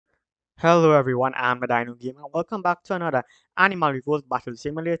Hello everyone, I'm the Dino Gamer. Welcome back to another Animal Revolt Battle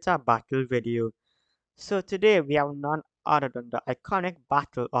Simulator battle video. So today we have none other than the iconic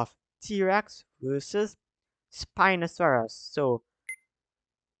battle of T-Rex versus Spinosaurus.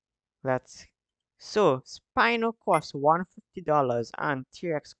 Let's Spino costs $150 and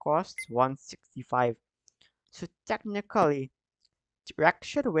T-Rex costs $165. So technically T-Rex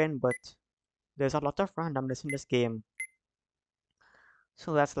should win, but there's a lot of randomness in this game.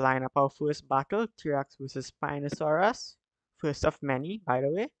 So let's line up our first battle, T-Rex versus Spinosaurus. First of many, by the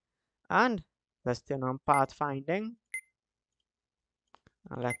way. And let's turn on pathfinding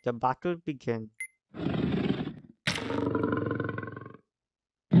and let the battle begin.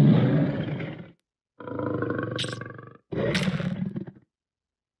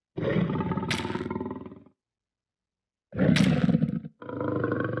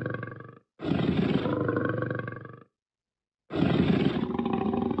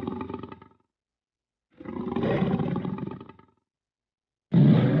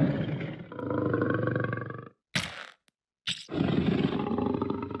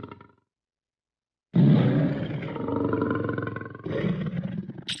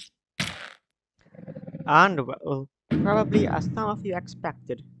 And well, probably as some of you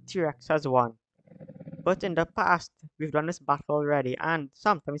expected, T-Rex has won. But in the past, we've done this battle already, and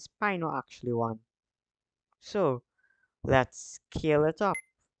sometimes Spino actually won. So let's scale it up.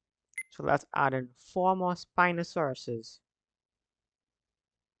 So let's add in 4 more Spinosauruses.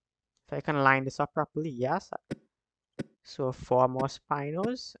 If I can line this up properly, yes. So 4 more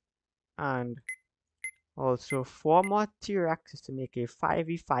Spinos, and also 4 more T-Rexes to make a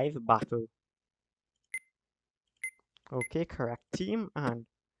 5v5 battle. Okay, correct team, and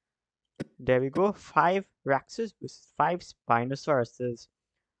there we go. 5 Rexes versus 5 Spinosauruses.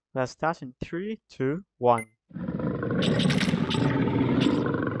 Let's start in 3, 2, 1.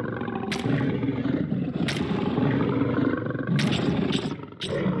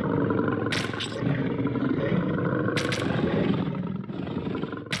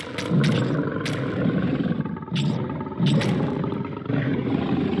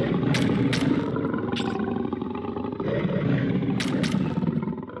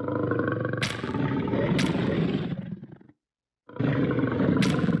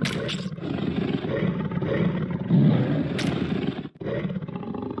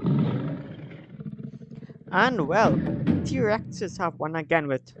 And well, T-Rexes have won again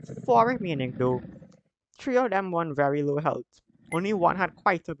with 4 remaining though. 3 of them won very low health. Only one had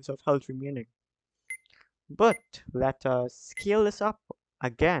quite a bit of health remaining. But let us scale this up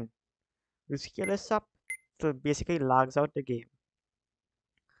again. We scale this up till basically lags out the game.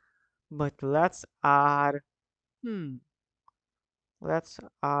 But let's add let's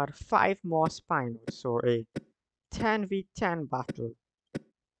add 5 more Spinos, so a 10v10 battle.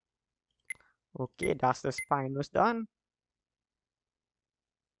 Okay, that's the Spinos done.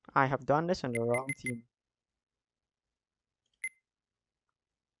 I have done this on the wrong team.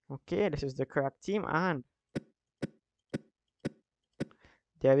 Okay, this is the correct team, and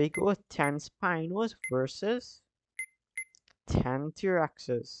there we go, 10 Spinos versus 10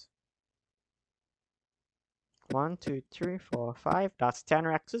 T-Rexes. 1, 2, 3, 4, 5. That's 10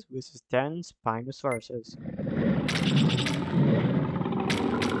 Rexes versus 10 Spinosauruses.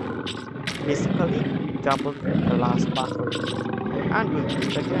 Basically, double the last battle. And we'll do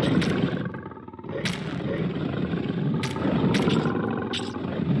it again.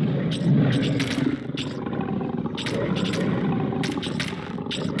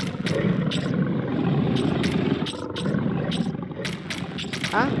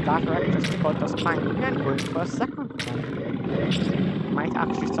 And that Rex just got us fine again, going for a second one. Might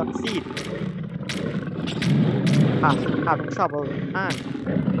actually succeed. Having trouble and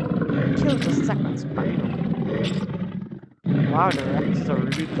kill the second Spino. Wow, the Rexes are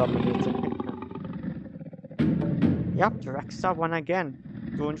really dominating Hitman. Yep, the Rexes have won again.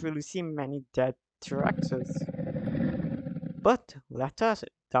 Don't really see many dead T-Rexes. But let us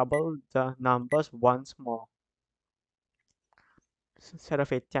double the numbers once more. So instead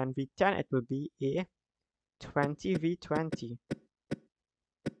of a 10v10, it will be a 20v20.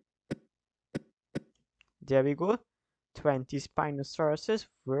 There we go. 20 Spinosauruses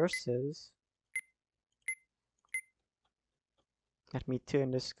versus... Let me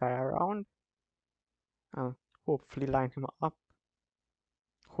turn this guy around. And hopefully line him up.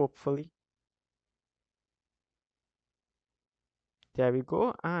 Hopefully. There we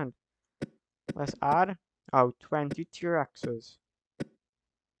go. And let's add our 20 T-Rexes.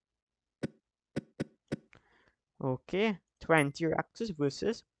 Okay. 20 Rexes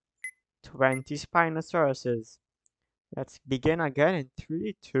versus 20 Spinosauruses. Let's begin again in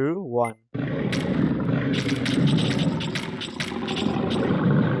 3, 2, 1.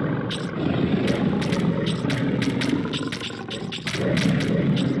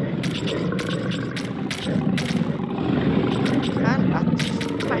 And at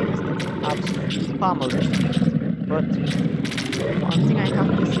times it's absolutely pummeled. But one thing I have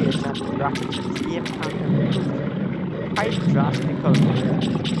to say is that the graphics in this game have improved quite drastically from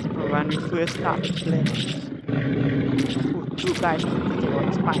when we first started playing. Ooh, two guys competing on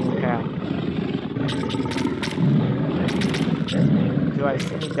a spinal pair. Do I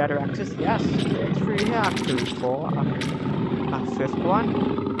see any better axes? Yes, 3 here actually, 4, a 5th one.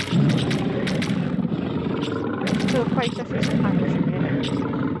 Still quite a few spines remaining.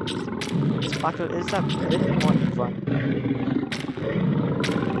 This battle is a bit more even.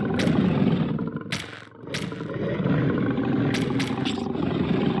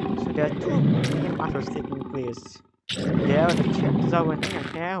 So there are two main battles taking place. There the T-Rexes are winning, and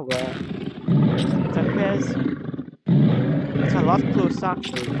here where it appears it's a lot closer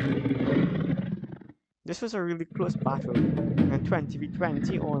actually. This was a really close battle, and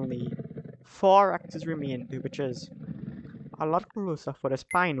 20v20 only 4 actors remained, which is a lot closer for the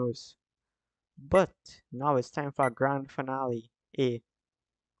Spinos. But now it's time for a grand finale. A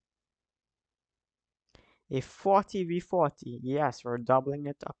 40v40. Yes, we're doubling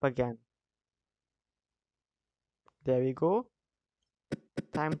it up again. There we go.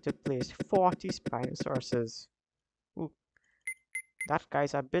 Time to place 40 Spinosauruses. Ooh, that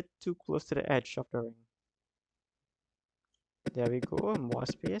guy's a bit too close to the edge of the ring. There we go, more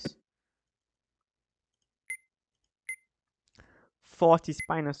space. 40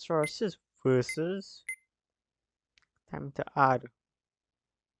 Spinosauruses versus... Time to add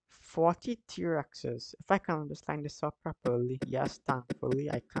 40 T-Rexes. If I can understand this up properly. Yes, thankfully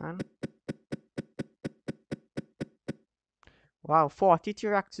I can. Wow, 40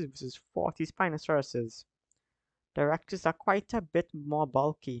 T-Rexes versus 40 Spinosauruses. The Rexes are quite a bit more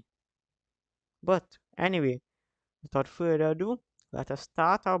bulky. But anyway, without further ado, let us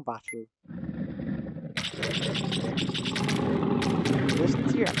start our battle. This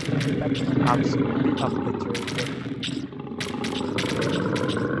T-Rex is absolutely obliterated.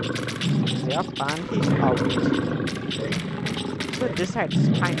 Their panties out. So this side is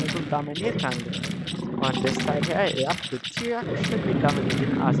Spino will dominate, and on this side here, yep, the T-Rex should be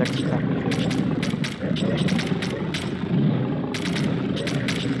dominating as expected.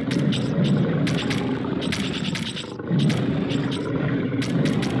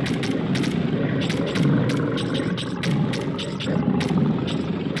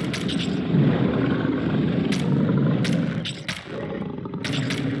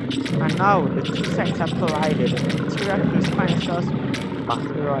 And now the two sides have collided. T-Rex and Spinosaurus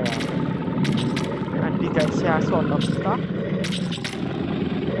Battle Royale. And you guys see are sort of stuck.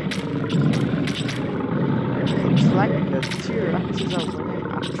 Looks like the T-Rexes are winning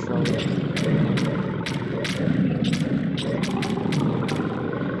actually.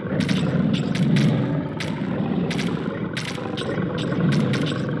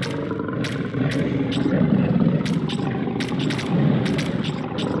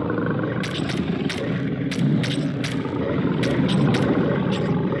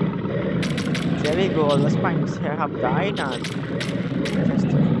 There we go, all the spines here have died, and just a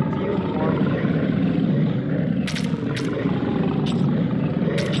few more.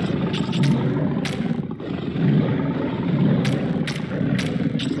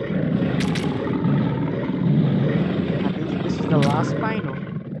 I believe this is the last Spino.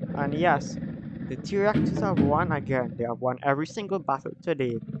 And yes, the T-Rexes have won again. They have won every single battle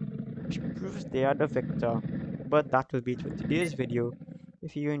today, which proves they are the victor. But that will be it for today's video.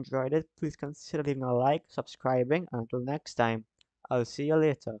 If you enjoyed it, please consider leaving a like, subscribing, and until next time, I'll see you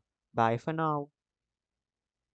later. Bye for now.